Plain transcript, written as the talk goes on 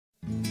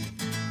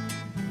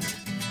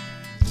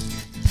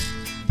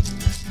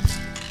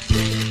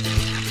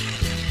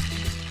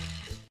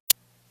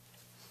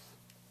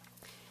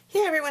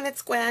everyone,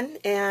 it's Gwen,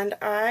 and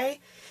I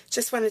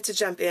just wanted to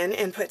jump in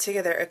and put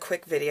together a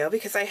quick video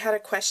because I had a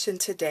question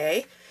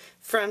today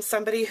from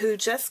somebody who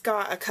just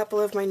got a couple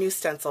of my new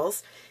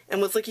stencils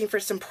and was looking for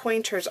some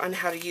pointers on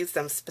how to use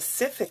them,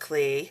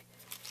 specifically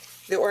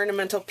the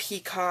ornamental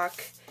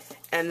peacock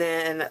and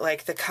then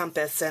like the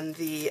compass and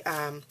the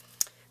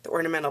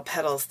ornamental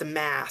petals, the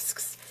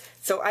masks.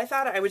 So I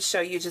thought I would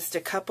show you just a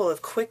couple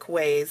of quick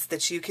ways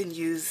that you can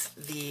use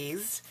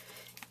these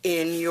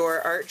in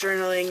your art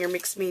journaling, your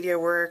mixed media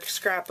work,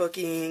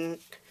 scrapbooking,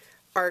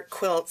 art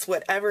quilts,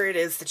 whatever it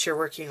is that you're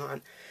working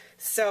on.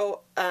 So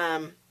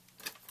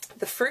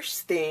the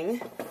first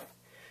thing I'm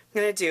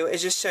going to do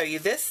is just show you,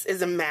 this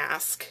is a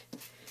mask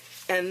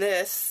and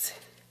this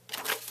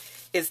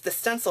is the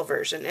stencil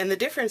version. And the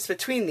difference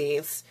between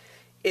these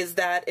is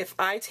that if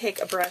I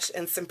take a brush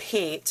and some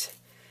paint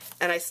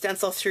and I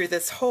stencil through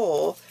this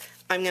hole,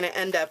 I'm going to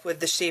end up with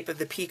the shape of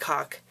the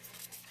peacock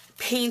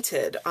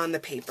painted on the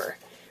paper.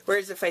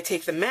 Whereas if I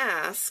take the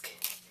mask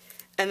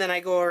and then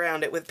I go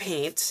around it with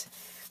paint,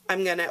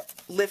 I'm going to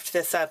lift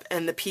this up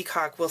and the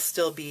peacock will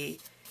still be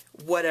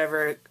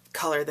whatever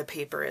color the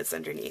paper is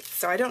underneath.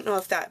 So I don't know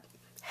if that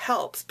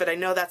helps, but I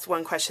know that's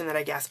one question that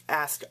I guess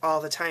asked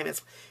all the time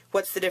is,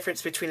 what's the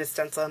difference between a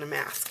stencil and a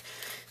mask?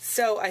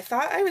 So I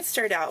thought I would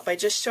start out by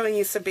just showing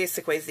you some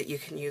basic ways that you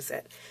can use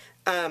it.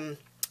 And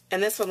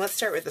this one, let's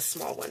start with the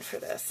small one for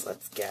this.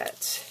 Let's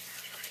get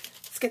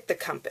the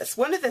compass.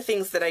 One of the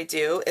things that I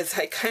do is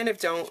I kind of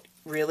don't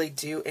really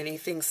do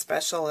anything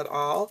special at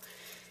all,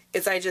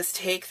 is I just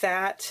take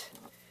that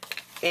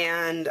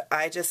and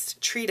I just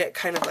treat it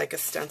kind of like a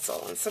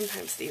stencil. And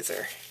sometimes these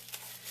are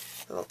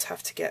a little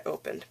tough to get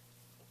opened.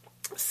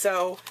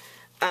 So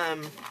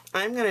I'm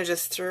going to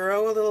just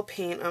throw a little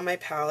paint on my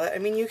palette. I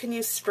mean, you can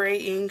use spray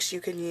inks, you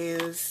can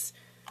use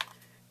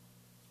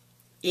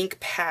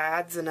ink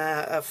pads and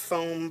a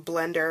foam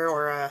blender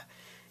or a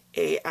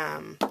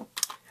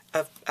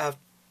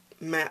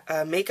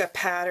makeup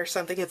pad or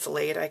something. It's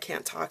late, I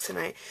can't talk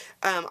tonight.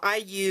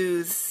 I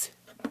use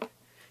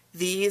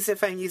these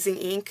if I'm using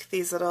ink,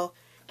 these little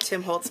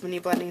Tim Holtz mini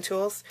blending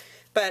tools.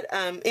 But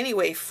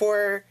anyway,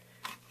 for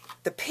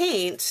the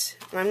paint,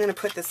 I'm going to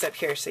put this up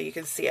here so you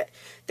can see it.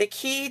 The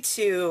key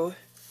to,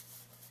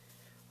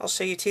 I'll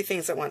show you two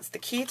things at once. The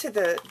key to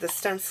the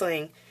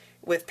stenciling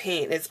with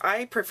paint is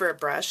I prefer a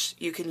brush.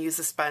 You can use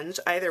a sponge,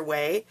 either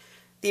way.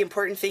 The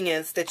important thing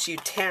is that you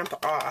tamp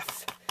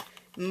off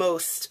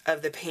most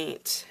of the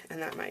paint, and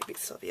that might be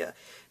Sylvia.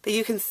 But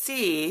you can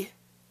see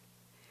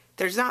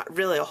there's not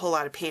really a whole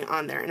lot of paint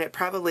on there, and it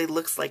probably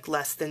looks like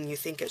less than you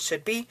think it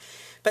should be.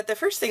 But the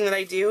first thing that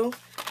I do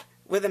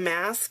with a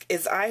mask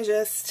is I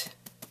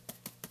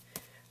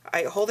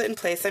hold it in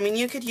place. I mean,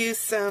 you could use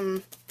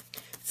some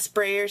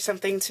spray or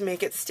something to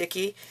make it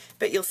sticky,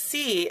 but you'll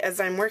see as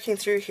I'm working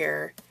through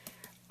here,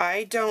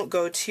 I don't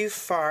go too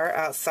far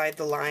outside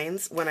the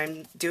lines when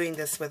I'm doing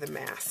this with a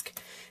mask.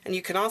 And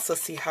you can also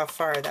see how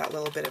far that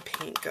little bit of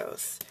paint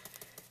goes.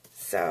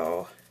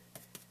 So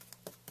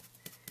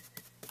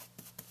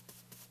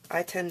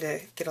I tend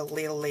to get a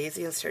little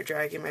lazy and start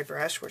dragging my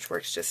brush, which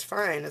works just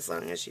fine as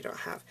long as you don't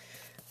have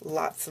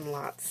lots and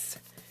lots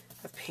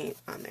of paint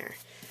on there.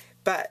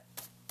 But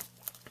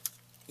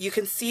you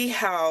can see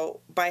how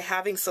by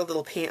having so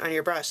little paint on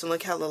your brush, and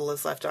look how little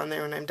is left on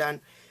there when I'm done,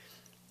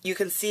 you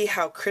can see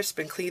how crisp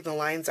and clean the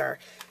lines are,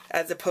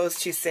 as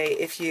opposed to, say,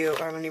 if you,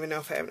 I don't even know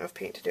if I have enough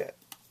paint to do it,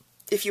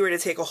 if you were to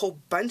take a whole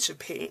bunch of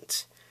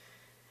paint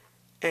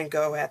and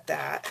go at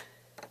that,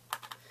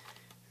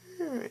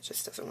 it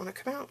just doesn't want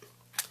to come out.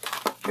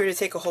 If you were to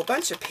take a whole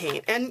bunch of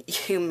paint, and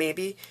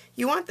maybe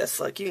you want this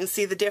look, you can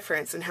see the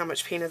difference in how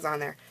much paint is on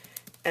there,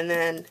 and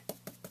then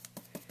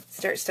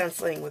start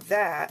stenciling with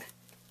that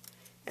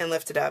and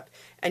lift it up,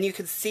 and you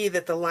can see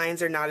that the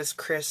lines are not as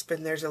crisp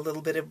and there's a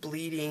little bit of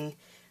bleeding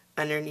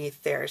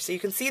underneath there. So you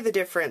can see the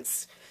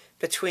difference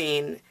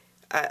between,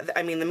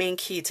 I mean, the main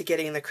key to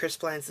getting the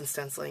crisp lines in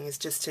stenciling is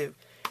just to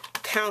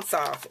pounce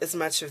off as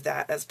much of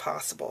that as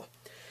possible.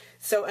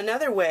 So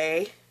another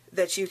way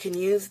that you can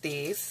use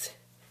these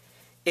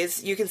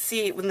is, you can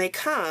see when they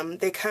come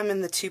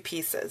in the two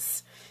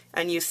pieces,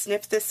 and you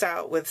snip this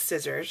out with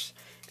scissors,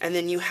 and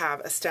then you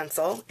have a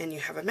stencil and you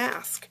have a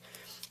mask.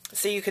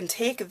 So you can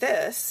take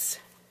this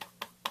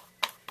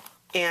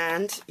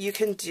and you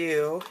can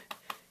do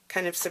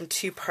kind of some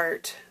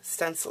two-part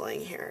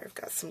stenciling here. I've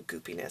got some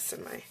goopiness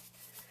in my...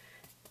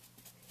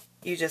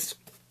 You just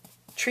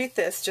treat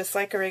this just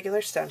like a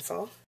regular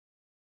stencil.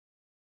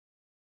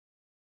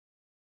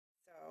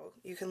 So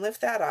you can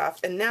lift that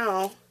off, and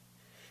now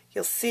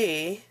you'll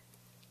see,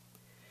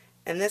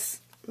 and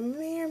this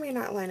may or may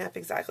not line up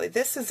exactly.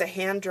 This is a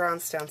hand-drawn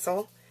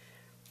stencil,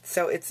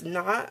 so it's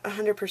not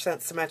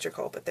 100%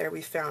 symmetrical, but there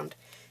we found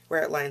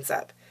where it lines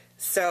up.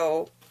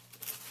 So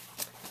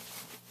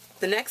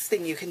the next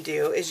thing you can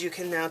do is you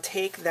can now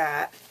take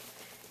that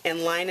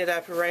and line it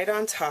up right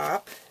on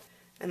top,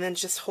 and then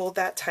just hold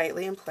that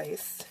tightly in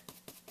place.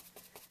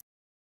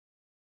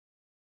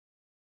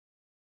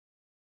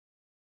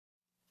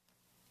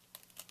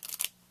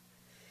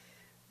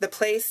 The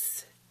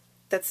place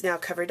that's now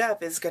covered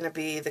up is going to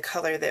be the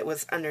color that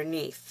was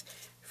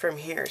underneath from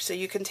here. So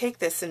you can take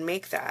this and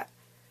make that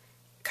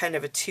kind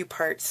of a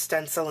two-part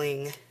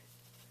stenciling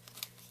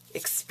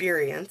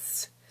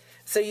experience.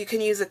 So you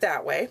can use it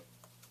that way,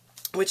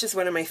 which is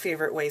one of my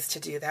favorite ways to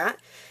do that.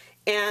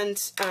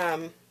 And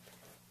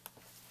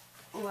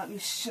let me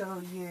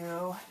show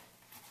you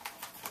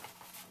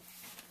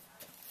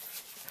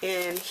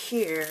in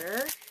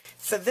here.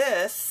 So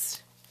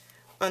this,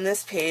 on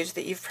this page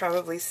that you've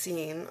probably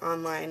seen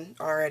online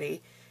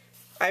already,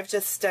 I've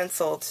just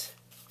stenciled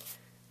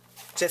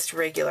just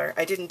regular.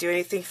 I didn't do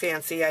anything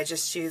fancy. I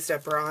just used a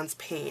bronze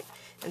paint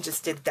and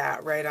just did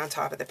that right on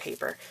top of the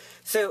paper.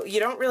 So you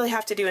don't really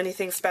have to do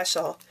anything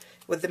special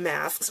with the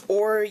masks,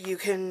 or you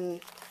can,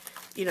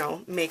 you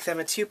know, make them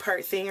a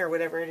two-part thing or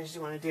whatever it is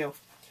you want to do.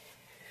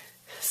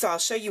 So I'll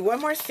show you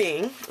one more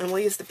thing, and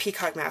we'll use the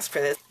peacock mask for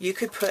this. You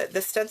could put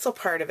the stencil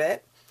part of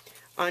it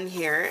on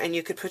here, and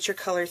you could put your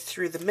color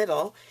through the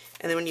middle,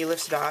 and then when you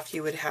lift it off,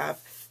 you would have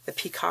the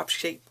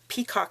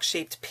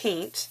peacock-shaped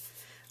paint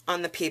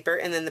on the paper,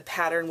 and then the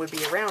pattern would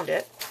be around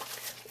it.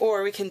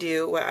 Or we can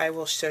do what I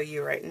will show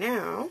you right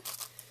now.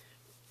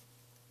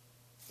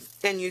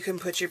 And you can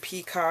put your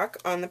peacock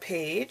on the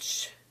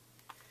page.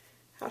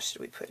 How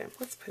should we put him?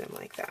 Let's put him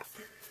like that.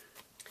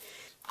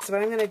 So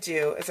what I'm going to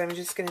do is I'm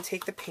just going to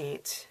take the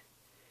paint,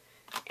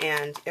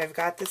 and I've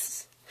got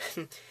this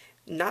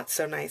not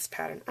so nice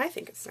pattern. I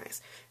think it's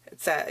nice.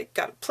 It's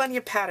got plenty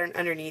of pattern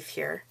underneath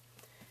here.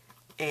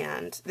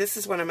 And this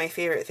is one of my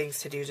favorite things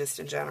to do just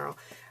in general.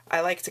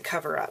 I like to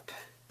cover up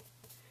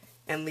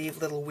and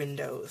leave little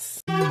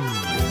windows.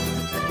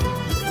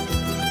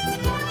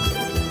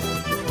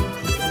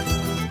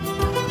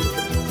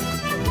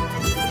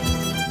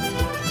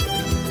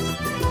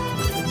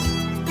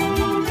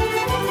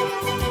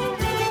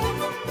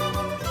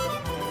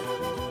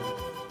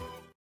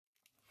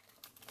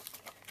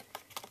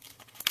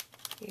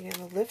 You're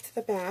going to lift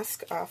the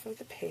mask off of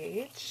the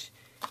page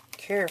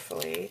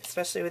carefully,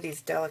 especially with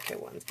these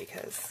delicate ones,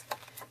 because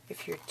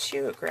if you're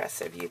too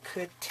aggressive, you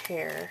could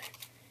tear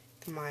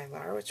the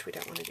mylar, which we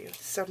don't want to do.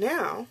 So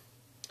now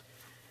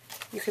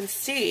you can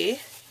see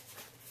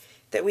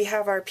that we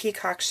have our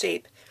peacock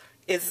shape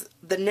is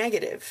the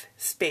negative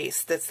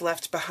space that's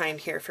left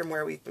behind here from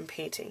where we've been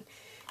painting.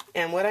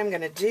 And what I'm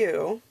going to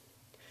do,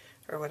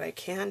 or what I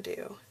can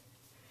do,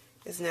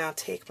 is now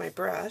take my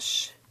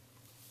brush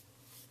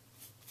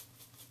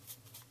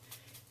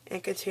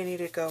and continue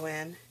to go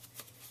in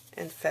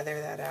and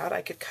feather that out.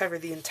 I could cover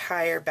the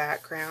entire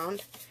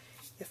background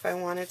if I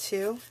wanted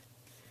to,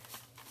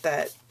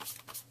 but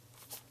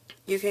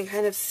you can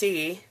kind of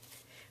see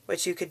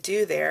what you could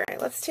do there. All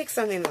right, let's take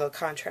something that'll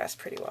contrast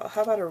pretty well.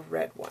 How about a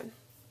red one?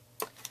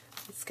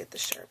 Let's get the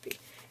Sharpie.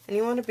 And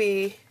you want to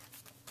be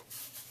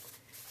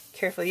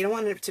careful. You don't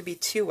want it to be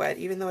too wet,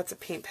 even though it's a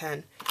paint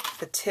pen.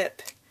 The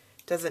tip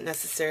doesn't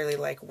necessarily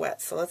like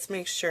wet. So let's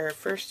make sure,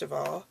 first of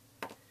all,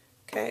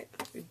 okay,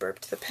 we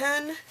burped the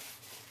pen.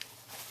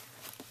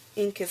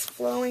 Ink is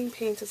flowing,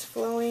 paint is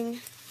flowing.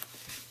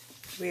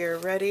 We are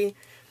ready.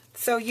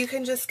 So you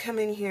can just come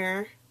in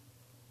here,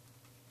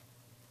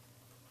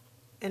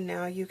 and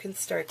now you can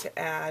start to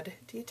add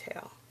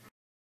detail.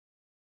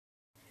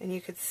 And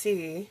you could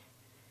see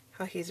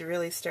how he's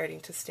really starting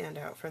to stand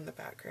out from the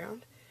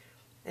background.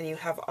 And you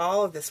have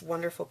all of this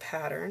wonderful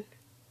pattern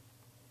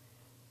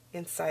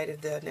inside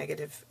of the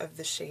negative of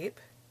the shape.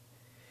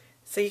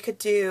 So you could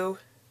do,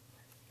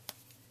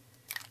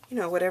 you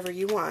know, whatever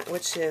you want,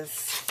 which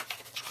is,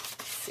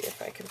 let's see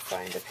if I can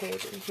find a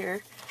page in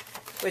here,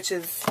 which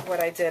is what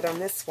I did on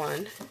this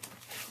one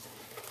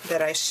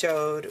that I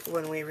showed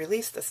when we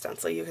released the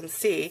stencil. You can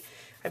see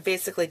I've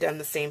basically done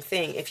the same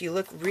thing. If you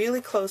look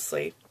really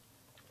closely,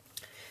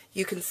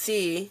 you can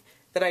see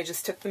that I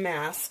just took the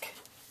mask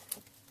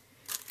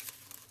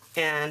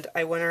and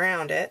I went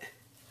around it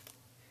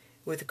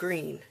with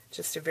green,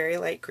 just a very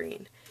light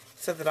green,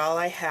 so that all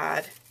I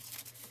had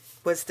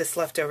was this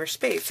leftover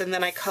space. And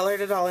then I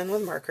colored it all in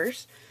with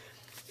markers,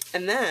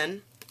 and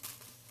then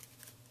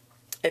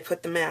I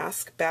put the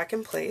mask back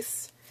in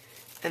place,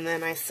 and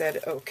then I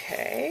said,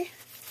 okay,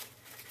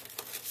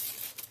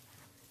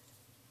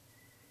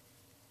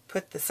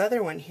 put this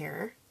other one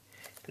here,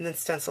 and then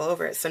stencil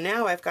over it. So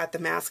now I've got the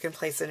mask in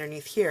place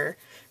underneath here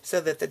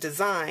so that the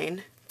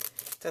design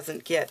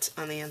doesn't get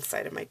on the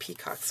inside of my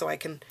peacock. So I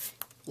can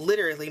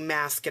literally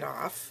mask it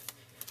off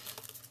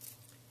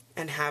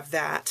and have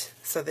that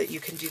so that you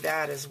can do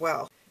that as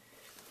well.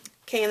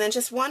 Okay, and then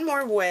just one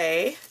more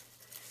way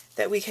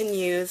that we can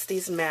use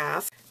these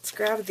masks. Let's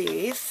grab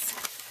these,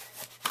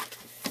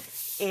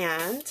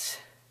 and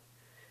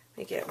let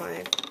me get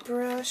my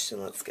brush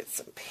and let's get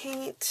some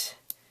paint.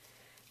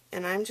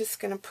 And I'm just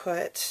going to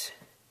put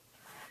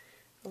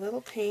a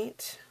little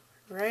paint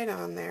right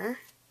on there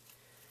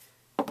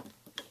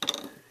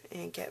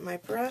and get my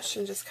brush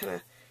and just kind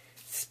of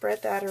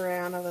spread that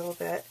around a little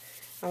bit.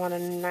 I want a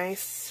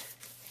nice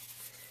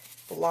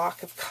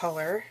block of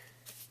color.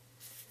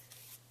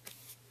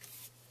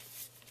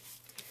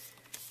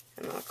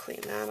 And I'll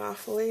clean that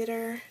off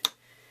later.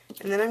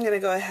 And then I'm going to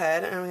go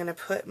ahead and I'm going to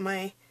put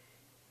my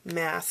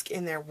mask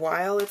in there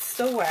while it's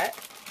still wet.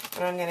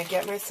 And I'm going to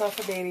get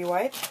myself a baby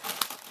wipe,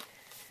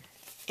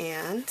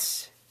 and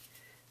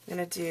I'm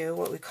going to do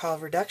what we call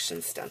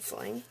reduction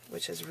stenciling,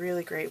 which is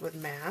really great with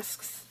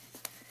masks.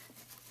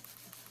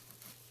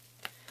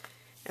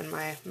 And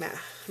my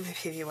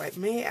baby wipe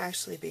may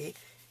actually be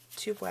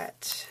too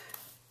wet,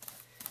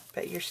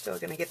 but you're still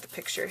going to get the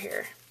picture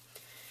here.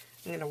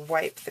 I'm going to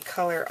wipe the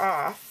color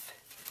off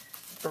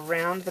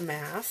around the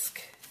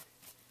mask,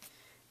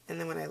 and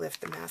then when I lift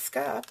the mask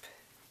up,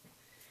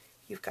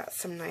 you've got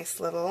some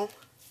nice little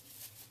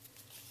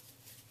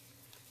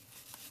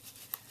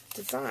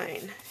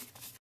design.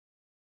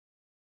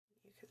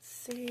 You can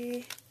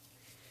see,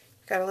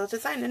 got a little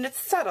design, and it's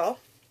subtle.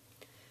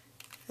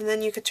 And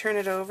then you could turn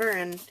it over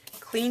and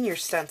clean your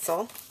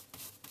stencil.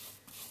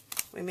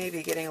 We may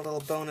be getting a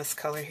little bonus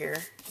color here.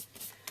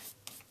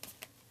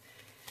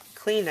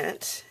 Clean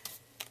it,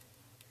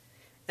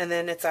 and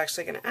then it's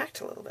actually going to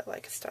act a little bit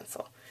like a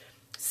stencil.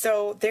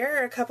 So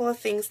there are a couple of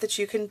things that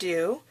you can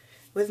do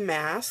with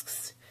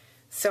masks.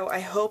 So I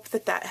hope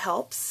that that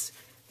helps,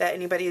 that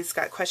anybody who's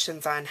got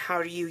questions on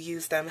how do you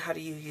use them, how do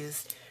you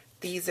use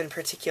these in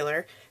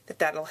particular, that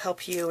that'll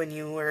help you, and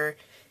you are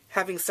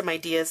having some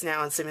ideas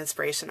now and some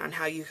inspiration on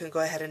how you can go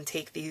ahead and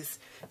take these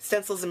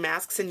stencils and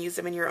masks and use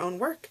them in your own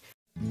work.